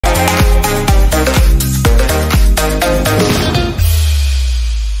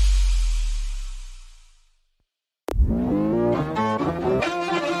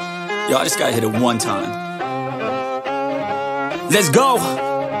Yo, I just gotta hit it one time. Let's go!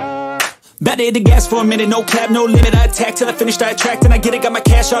 About to hit the gas for a minute, no cap, no limit. I attack till I finish, I attract and I get it. Got my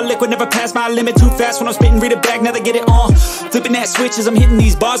cash all liquid, never pass my limit. Too fast when I'm spitting, read it back, now they get it on. Flipping that switch as I'm hitting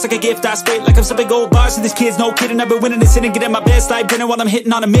these bars like a gift. I spit like I'm some big old bars to these kids, no kidding. I've been winning this and getting my best life dinner while I'm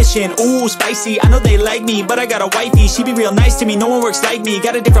hitting on a mission. Ooh, spicy, I know they like me, but I got a wifey. She be real nice to me, no one works like me.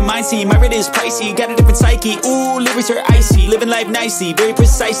 Got a different mindset, my rate is pricey. Got a different psyche, ooh, lyrics are icy. Living life nicely, very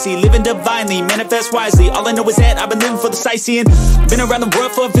precisely. Living divinely, manifest wisely. All I know is that I've been living for the sightseeing. Been around the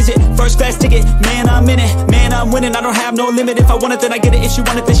world for a visit, first class ticket. Man, I'm in it, man, I'm winning. I don't have no limit. If I want it, then I get it. If she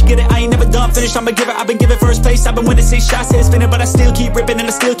want it, then she get it. I ain't never done finished, I'm a giver. I've been giving first place, I've been winning 6 shots, head spinning. But I still keep ripping and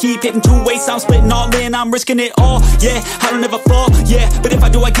I still keep hitting 2 ways. I'm splitting all in, I'm risking it all. Yeah, I don't ever fall, yeah. But if I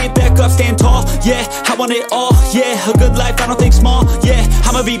do, I get back up, stand tall. Yeah, I want it all, yeah. A good life, I don't think small, yeah.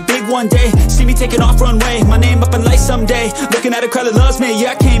 I'ma be big one day, see me taking off runway. My name up in lights someday. Looking at a crowd that loves me,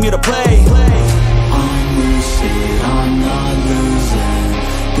 yeah, I came here to play. I'm lucid, I'm not losing.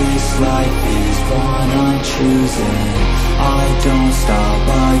 This life is one I'm choosing. I don't stop,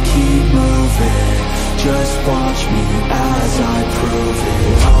 I keep moving. Just watch me as I prove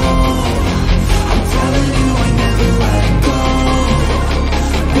it. Oh, I'm telling you I never let go.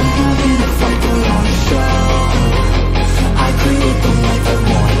 When I'm in a fight, put on a show. I create the life I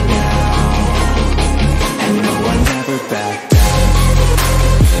want now, and no, I never back down.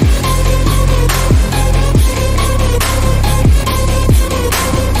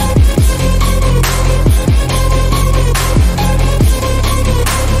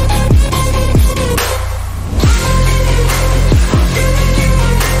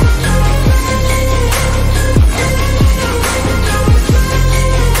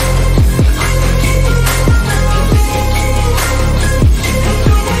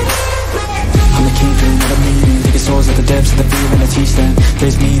 Depths of the feeling I teach them.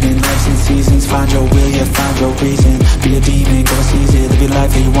 There's meaning, lives and seasons. Find your will, yeah, find your reason. Be a demon, go and seize it. Live your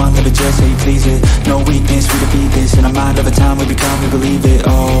life that you want, live it just so you please it. No weakness, we defeat this. In our mind over time we become, we believe it.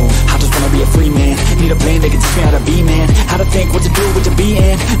 Oh, I just wanna be a free man. Need a plan that can teach me how to be man. How to think, what to do, what to be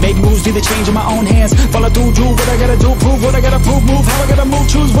in. Make moves, do the change in my own hands. Follow through, do what I gotta do. Prove what I gotta prove, move how I gotta move.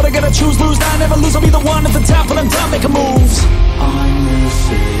 Choose what I gotta choose, lose, now I never lose. I'll be the one at the top when I'm done making moves. I'm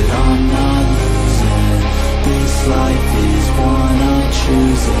lucid, I'm not losing. This life is one I'm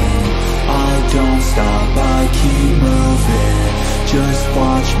choosing. I don't stop, I keep moving. Just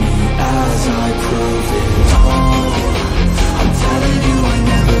watch me as I prove it. Oh, I'm telling you I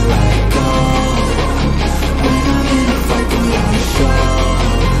never let go. When I'm in a fight, put on a show.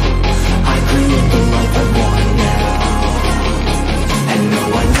 I create the life I want now, and no,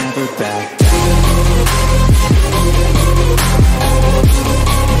 I never back down.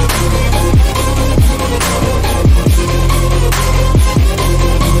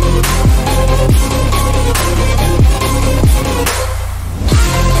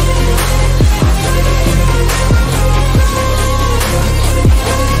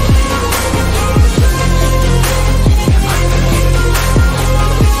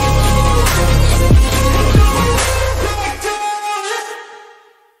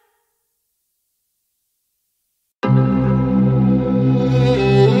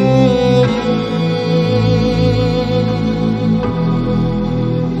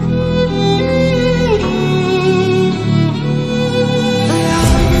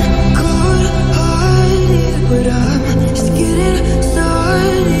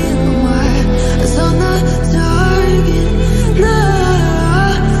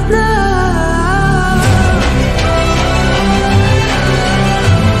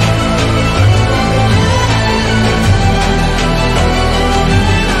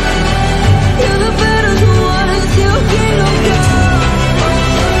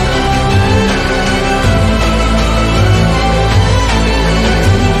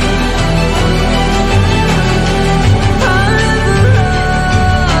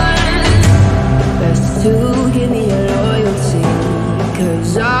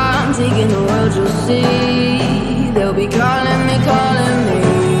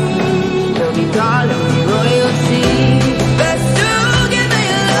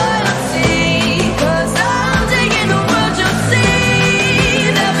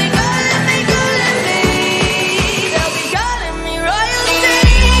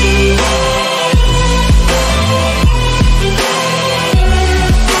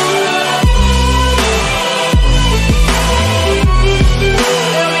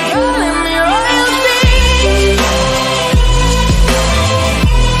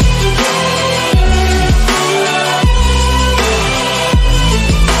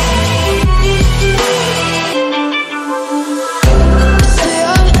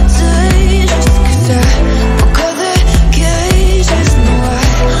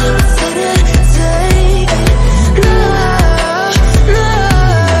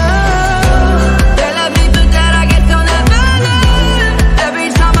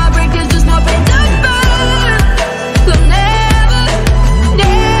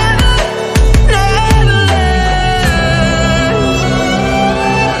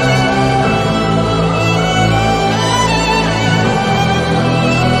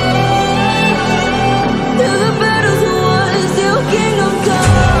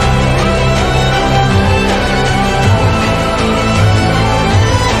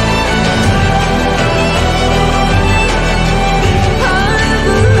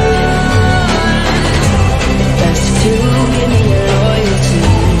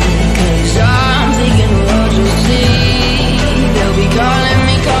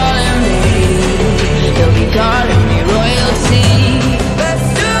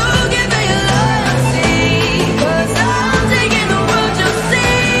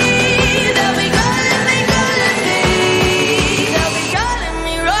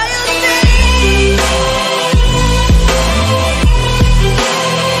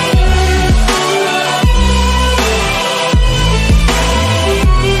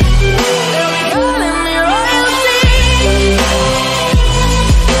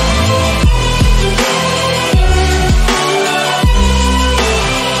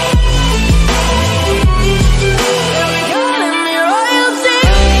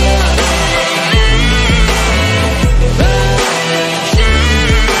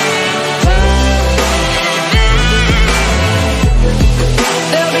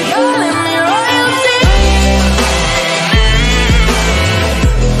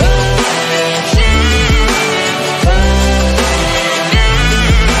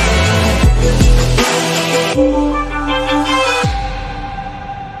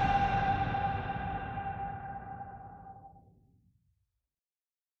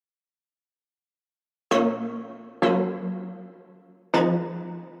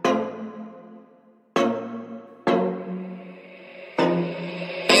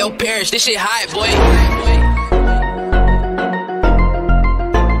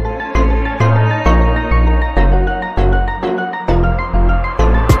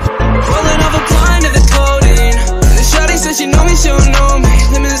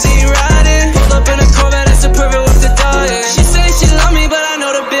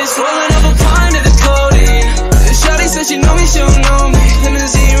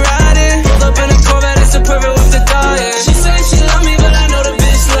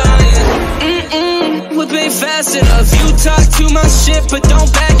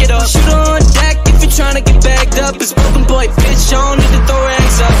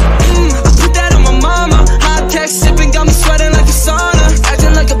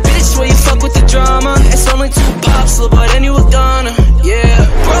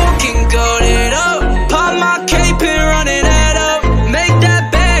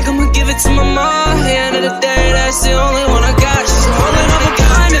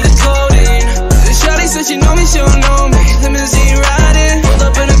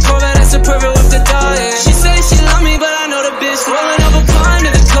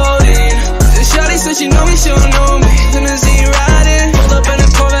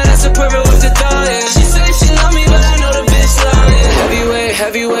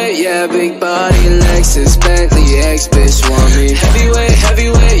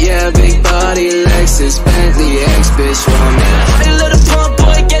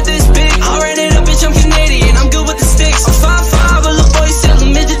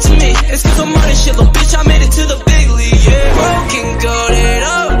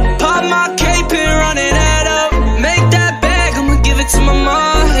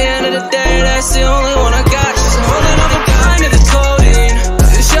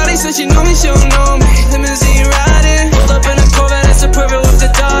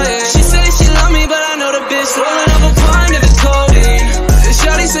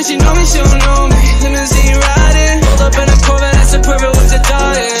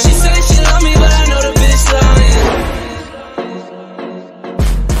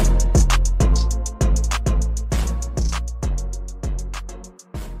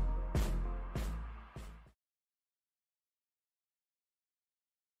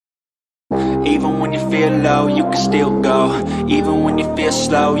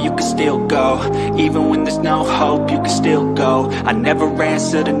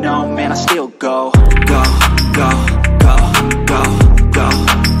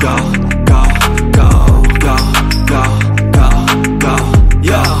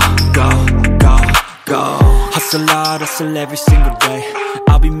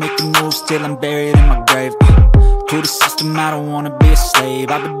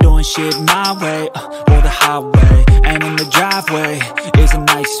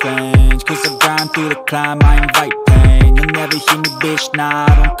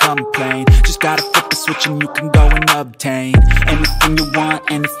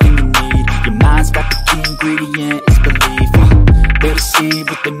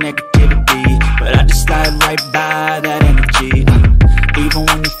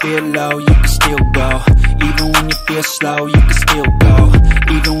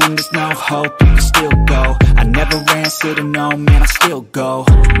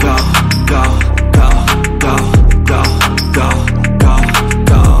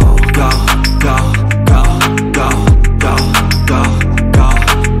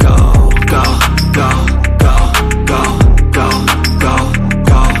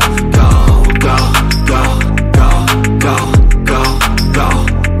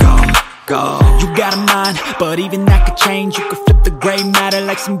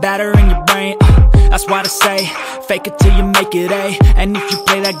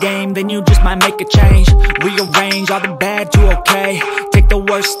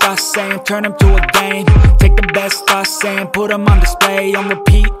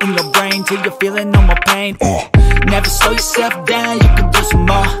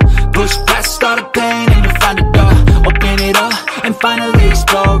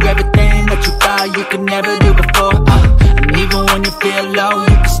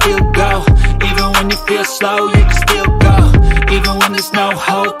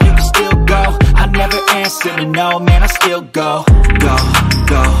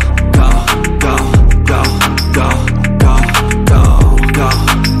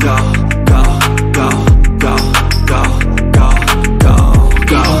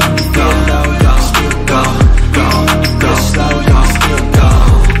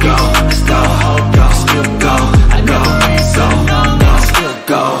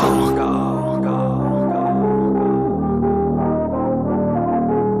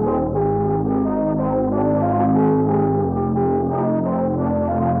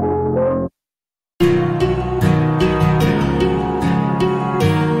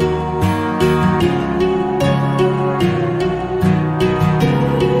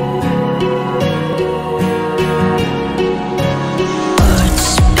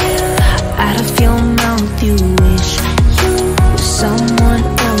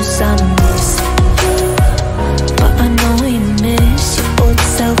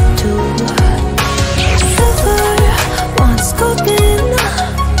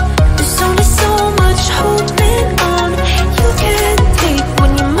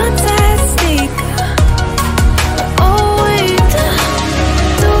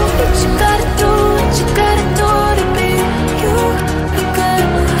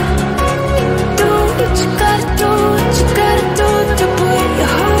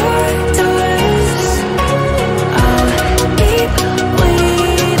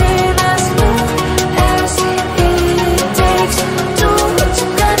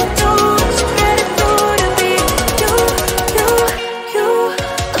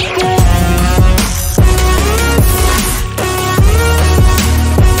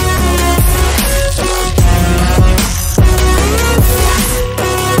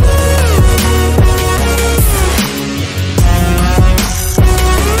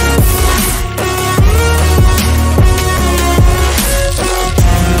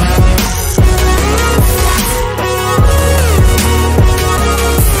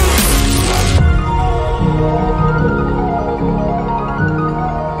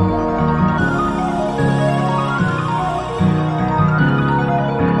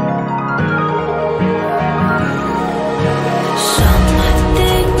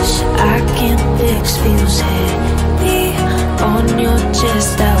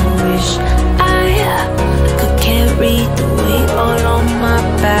 Just I wish I could carry the weight all on my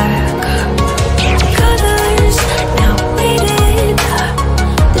back.